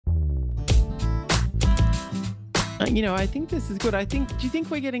I think this is good. Do you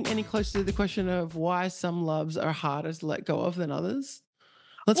think we're getting any closer to the question of why some loves are harder to let go of than others?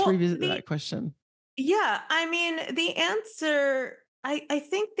 Let's Well, revisit that question. yeah, I mean, the answer, I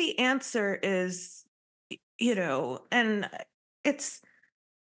think the answer is, and it's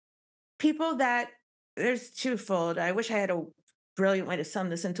people that there's twofold. I wish I had a brilliant way to sum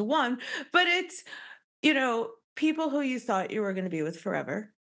this into one, but it's, people who you thought you were going to be with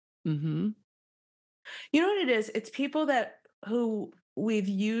forever. Mm-hmm. You know what it is? It's people that who we've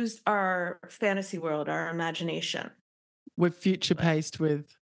used our fantasy world, our imagination. We're future paced with,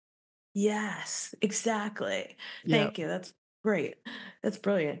 Yes, exactly. yeah, Thank you. That's great. That's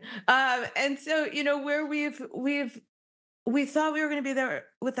brilliant. And so, where we thought we were going to be there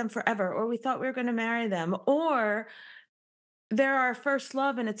with them forever, or we thought we were going to marry them, or they're our first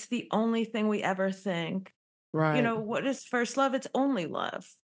love and it's the only thing we ever think. right, What is first love? It's only love.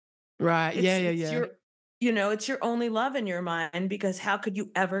 right, yeah, yeah, It's yeah, it's your only love in your mind because how could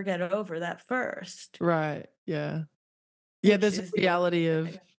you ever get over that first? right, yeah. Yeah, Which there's a is the reality only of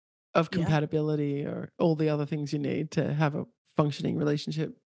thing. Yeah. compatibility or all the other things you need to have a functioning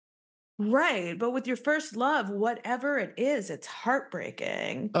relationship. Right, but with your first love, whatever it is, it's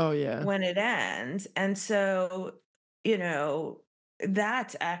heartbreaking Oh, yeah, when it ends, and so, you know,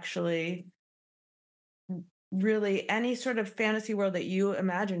 that's actually really any sort of fantasy world that you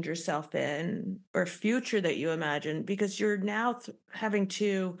imagined yourself in or future that you imagined because you're now having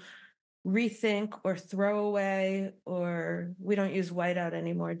to rethink or throw away or we don't use whiteout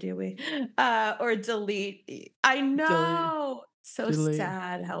anymore, do we? Or delete. I delete, know. So delete.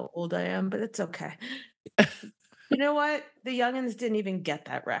 sad how old I am, but it's okay. You know what? The youngins didn't even get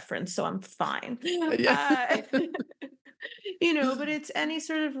that reference, so I'm fine. Yeah. Uh, but it's any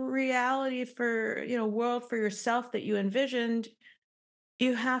sort of reality for, world for yourself that you envisioned,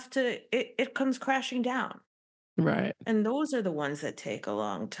 you have to, it comes crashing down. Right. And those are the ones that take a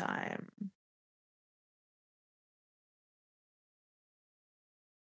long time.